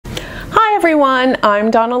everyone, I'm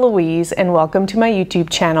Donna Louise and welcome to my YouTube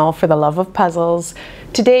channel for the love of puzzles.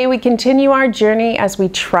 Today we continue our journey as we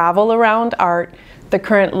travel around art, the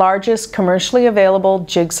current largest commercially available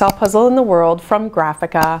jigsaw puzzle in the world from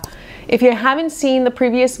Grafika. If you haven't seen the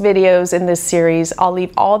previous videos in this series, I'll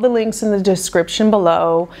leave all the links in the description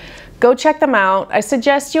below. Go check them out. I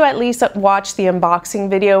suggest you at least watch the unboxing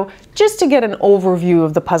video just to get an overview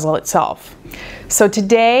of the puzzle itself. So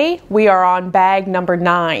today we are on bag number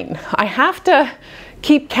 9. I have to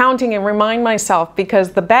keep counting and remind myself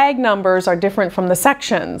because the bag numbers are different from the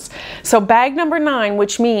sections. So bag number 9,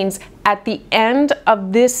 which means at the end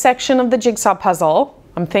of this section of the jigsaw puzzle,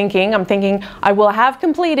 I'm thinking I will have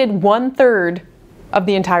completed 1/3 of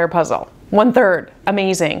the entire puzzle. 1/3,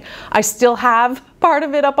 amazing. I still have part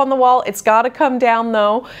of it up on the wall. It's got to come down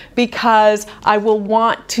though, because I will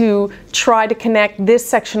want to try to connect this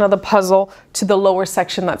section of the puzzle to the lower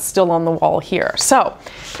section that's still on the wall here. So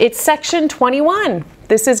it's section 21.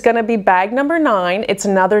 This is going to be bag number 9. It's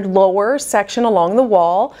another lower section along the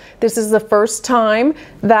wall. This is the first time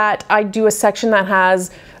that I do a section that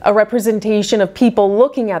has a representation of people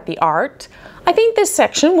looking at the art. I think this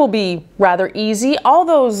section will be rather easy. All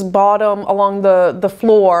those bottom along the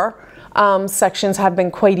floor sections have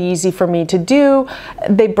been quite easy for me to do.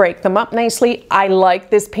 They break them up nicely. I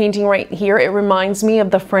like this painting right here. It reminds me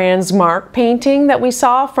of the Franz Marc painting that we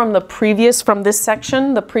saw from this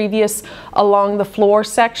section, the previous along the floor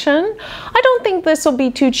section. I don't think this will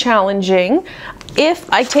be too challenging. If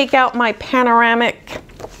I take out my panoramic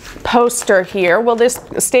poster here, will this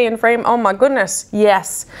stay in frame? Oh my goodness,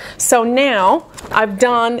 yes. So now I've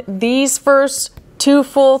done these first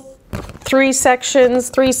three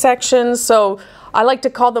sections, so I like to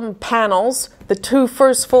call them panels, the two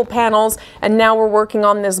first full panels, and now we're working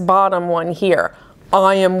on this bottom one here.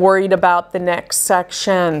 I am worried about the next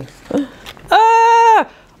section.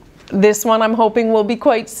 This one I'm hoping will be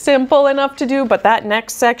quite simple enough to do, but that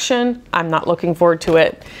next section, I'm not looking forward to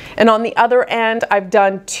it. And on the other end, I've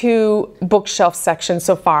done 2 bookshelf sections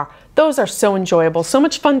so far. Those are so enjoyable, so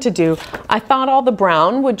much fun to do. I thought all the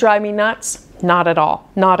brown would drive me nuts. Not at all,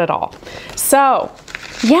 not at all. So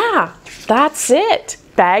yeah, that's it.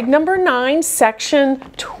 Bag number 9, section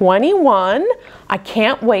 21. I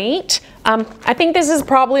can't wait. I think this is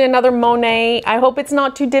probably another Monet. I hope it's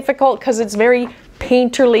not too difficult because it's very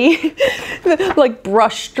painterly, like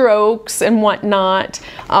brush strokes and whatnot.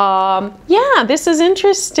 Yeah, this is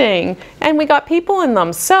interesting. And we got people in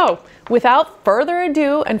them. So without further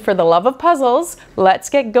ado, and for the love of puzzles, let's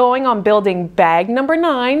get going on building bag number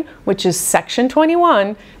 9, which is section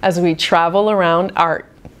 21, as we travel around art.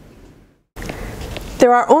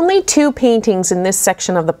 There are only 2 paintings in this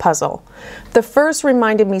section of the puzzle. The first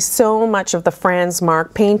reminded me so much of the Franz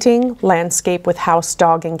Marc painting, Landscape with House,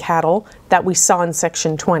 Dog, and Cattle, that we saw in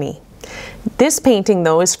section 20. This painting,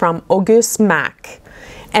 though, is from Auguste Macke,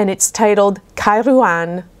 and it's titled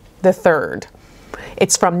Kairouan III.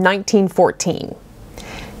 It's from 1914.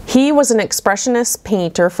 He was an expressionist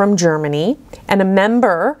painter from Germany and a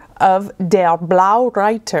member of Der Blaue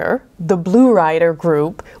Reiter, the Blue Rider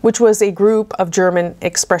group, which was a group of German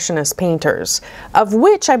expressionist painters, of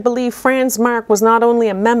which I believe Franz Marc was not only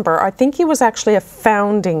a member, I think he was actually a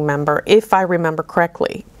founding member, if I remember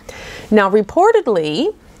correctly. Now,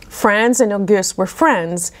 reportedly, Franz and Auguste were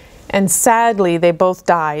friends, and sadly, they both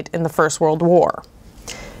died in the First World War.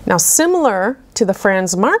 Now, similar to the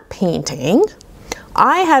Franz Marc painting,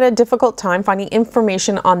 I had a difficult time finding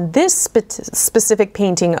information on this specific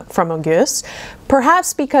painting from Auguste,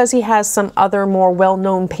 perhaps because he has some other more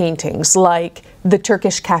well-known paintings, like the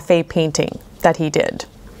Turkish cafe painting that he did.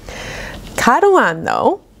 Kairouan,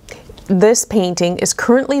 though, this painting is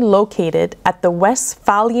currently located at the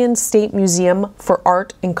Westphalian State Museum for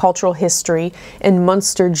Art and Cultural History in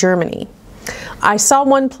Münster, Germany. I saw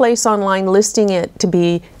one place online listing it to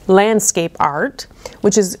be landscape art,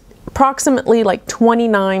 which is approximately like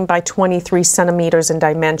 29 by 23 centimeters in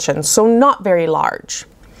dimension, so not very large.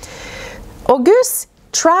 Auguste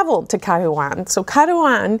traveled to Kairouan. So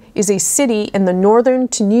Kairouan is a city in the northern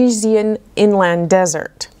Tunisian inland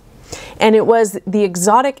desert. And it was the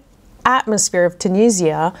exotic atmosphere of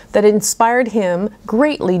Tunisia that inspired him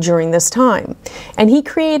greatly during this time. And he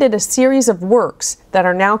created a series of works that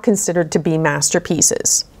are now considered to be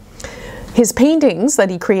masterpieces. His paintings that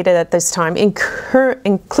he created at this time,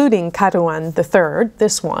 including Kairouan III,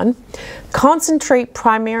 this one, concentrate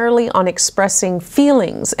primarily on expressing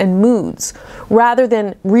feelings and moods rather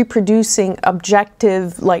than reproducing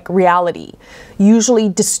objective like reality, usually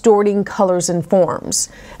distorting colors and forms.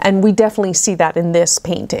 And we definitely see that in this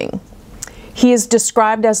painting. He is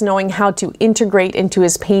described as knowing how to integrate into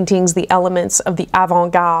his paintings the elements of the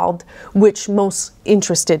avant-garde, which most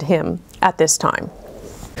interested him at this time.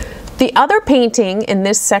 The other painting in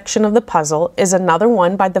this section of the puzzle is another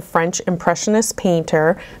one by the French Impressionist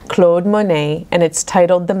painter Claude Monet, and it's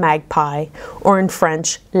titled The Magpie, or in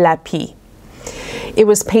French, La Pie. It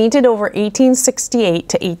was painted over 1868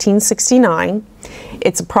 to 1869.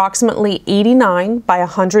 It's approximately 89 by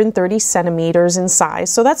 130 centimeters in size,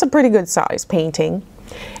 so that's a pretty good size painting.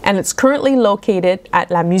 And it's currently located at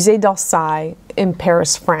La Musée d'Orsay in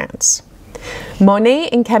Paris, France. Monet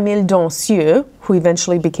and Camille Doncieux, who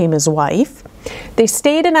eventually became his wife, they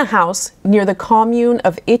stayed in a house near the commune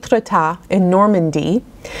of Étretat in Normandy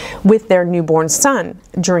with their newborn son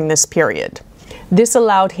during this period. This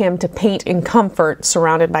allowed him to paint in comfort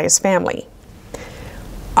surrounded by his family.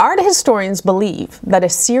 Art historians believe that a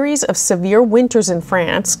series of severe winters in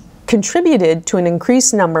France contributed to an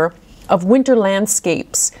increased number of winter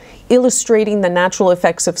landscapes illustrating the natural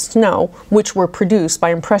effects of snow, which were produced by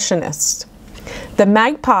Impressionists. The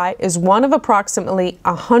Magpie is one of approximately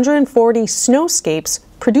 140 snowscapes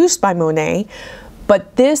produced by Monet,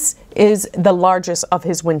 but this is the largest of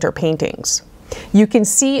his winter paintings. You can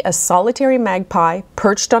see a solitary magpie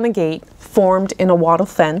perched on a gate formed in a wattle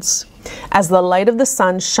fence as the light of the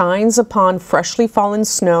sun shines upon freshly fallen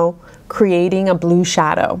snow, creating a blue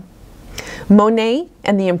shadow. Monet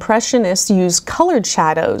and the Impressionists used colored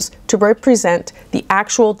shadows to represent the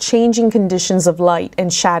actual changing conditions of light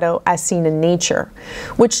and shadow as seen in nature,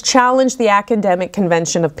 which challenged the academic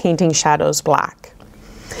convention of painting shadows black.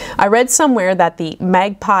 I read somewhere that the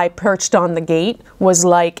magpie perched on the gate was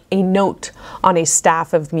like a note on a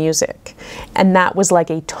staff of music, and that was like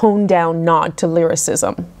a toned-down nod to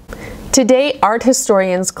lyricism. Today, art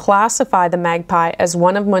historians classify the Magpie as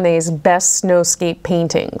one of Monet's best snowscape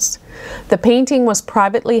paintings. The painting was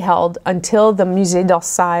privately held until the Musée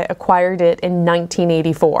d'Orsay acquired it in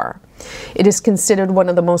 1984. It is considered one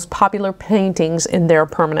of the most popular paintings in their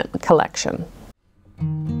permanent collection.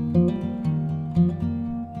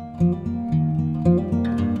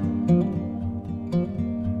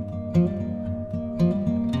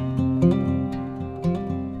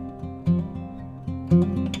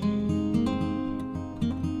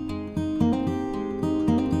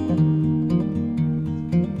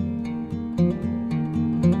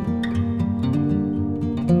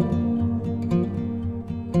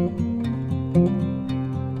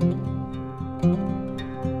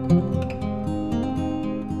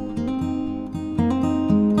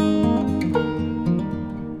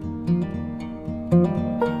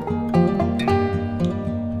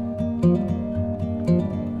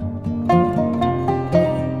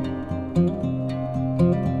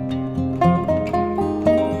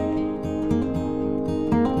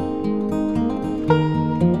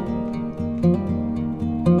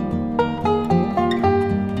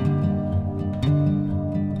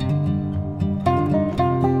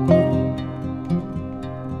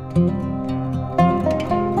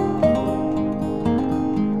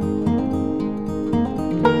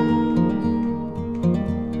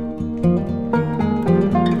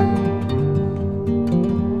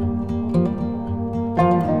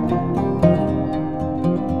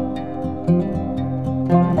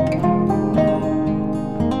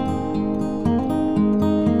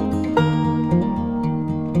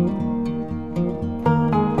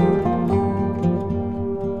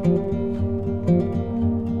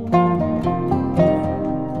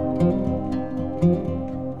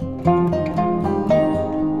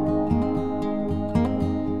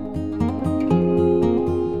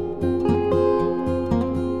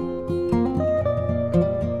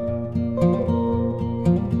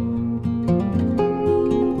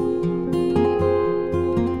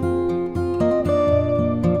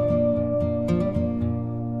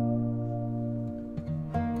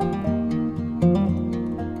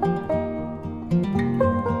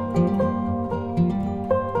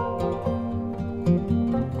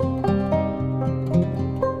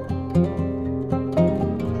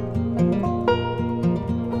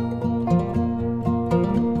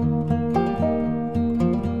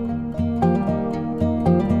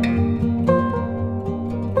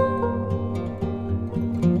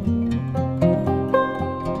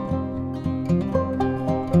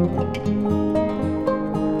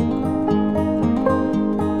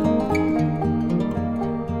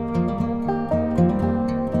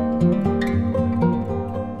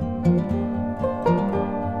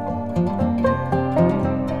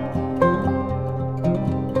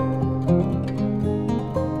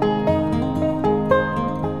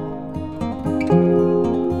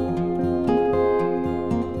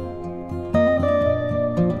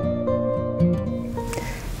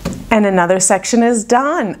 And another section is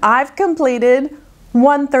done. I've completed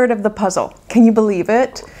 1/3 of the puzzle. Can you believe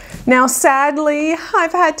it? Now, sadly,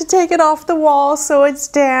 I've had to take it off the wall, so it's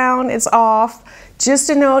down, it's off. Just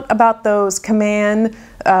a note about those command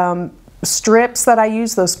strips that I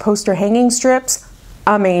use, those poster hanging strips,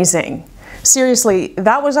 amazing. Seriously,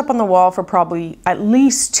 that was up on the wall for probably at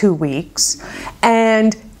least 2 weeks,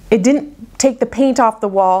 and it didn't take the paint off the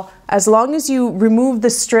wall as long as you remove the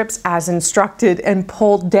strips as instructed and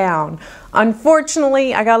pulled down.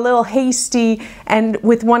 Unfortunately, I got a little hasty, and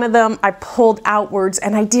with one of them I pulled outwards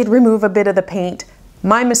and I did remove a bit of the paint.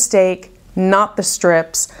 My mistake, not the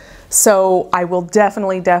strips. So I will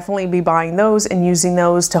definitely be buying those and using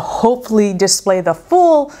those to hopefully display the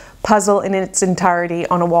full puzzle in its entirety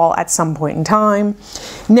on a wall at some point in time.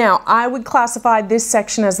 Now, I would classify this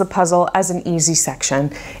section as the puzzle as an easy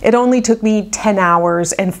section. It only took me 10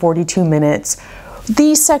 hours and 42 minutes.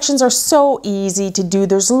 These sections are so easy to do.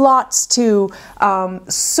 There's lots to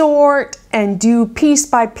sort and do piece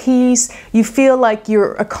by piece. You feel like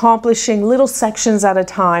you're accomplishing little sections at a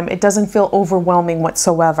time. It doesn't feel overwhelming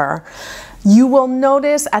whatsoever. You will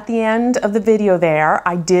notice at the end of the video there,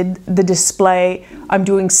 I did the display. I'm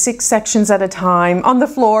doing 6 sections at a time on the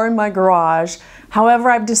floor in my garage. However,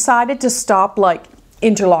 I've decided to stop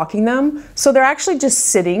interlocking them. So they're actually just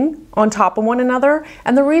sitting on top of one another.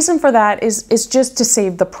 And the reason for that is just to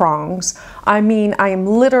save the prongs. I mean, I am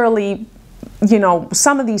literally, you know,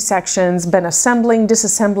 some of these sections been assembling,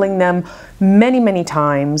 disassembling them many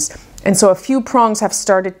times. And so a few prongs have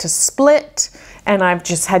started to split and I've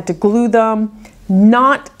just had to glue them.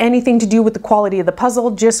 Not anything to do with the quality of the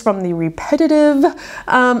puzzle, just from the repetitive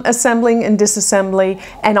assembling and disassembly.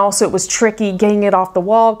 And also it was tricky getting it off the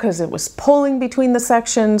wall because it was pulling between the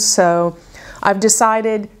sections. So I've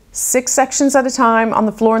decided 6 sections at a time on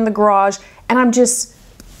the floor in the garage, and I'm just,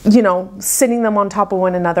 you know, sitting them on top of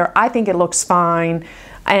one another. I think it looks fine,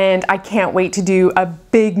 and I can't wait to do a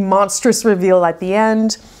big monstrous reveal at the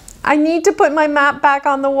end. I need to put my map back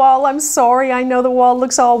on the wall. I'm sorry, I know the wall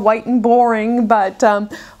looks all white and boring, but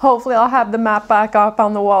hopefully I'll have the map back up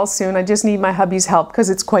on the wall soon. I just need my hubby's help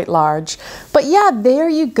because it's quite large. But yeah, there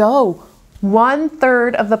you go.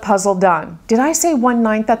 1/3 of the puzzle done. Did I say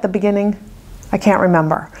 1/9 at the beginning? I can't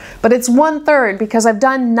remember. But it's 1/3 because I've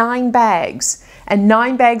done 9 bags. And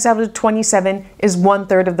 9 bags out of 27 is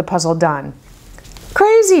 1/3 of the puzzle done.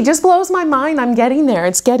 Crazy, just blows my mind. I'm getting there.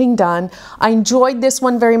 It's getting done. I enjoyed this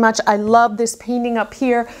one very much. I love this painting up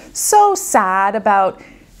here. So sad about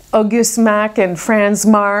Auguste Macke and Franz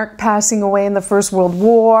Marc passing away in the First World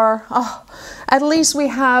War. Oh, at least we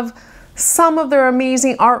have some of their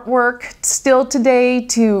amazing artwork still today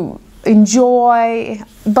to enjoy.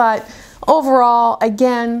 But overall,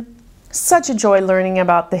 again, such a joy learning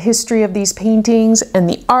about the history of these paintings and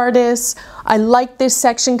the artists. I like this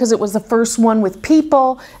section because it was the first one with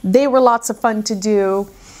people. They were lots of fun to do.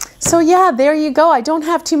 So yeah, there you go. I don't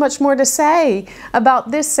have too much more to say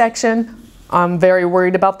about this section. I'm very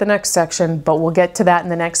worried about the next section, but we'll get to that in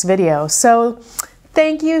the next video. So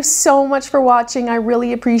thank you so much for watching. I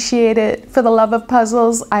really appreciate it. For the love of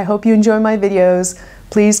puzzles, I hope you enjoy my videos.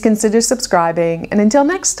 Please consider subscribing. And until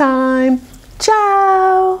next time, ciao!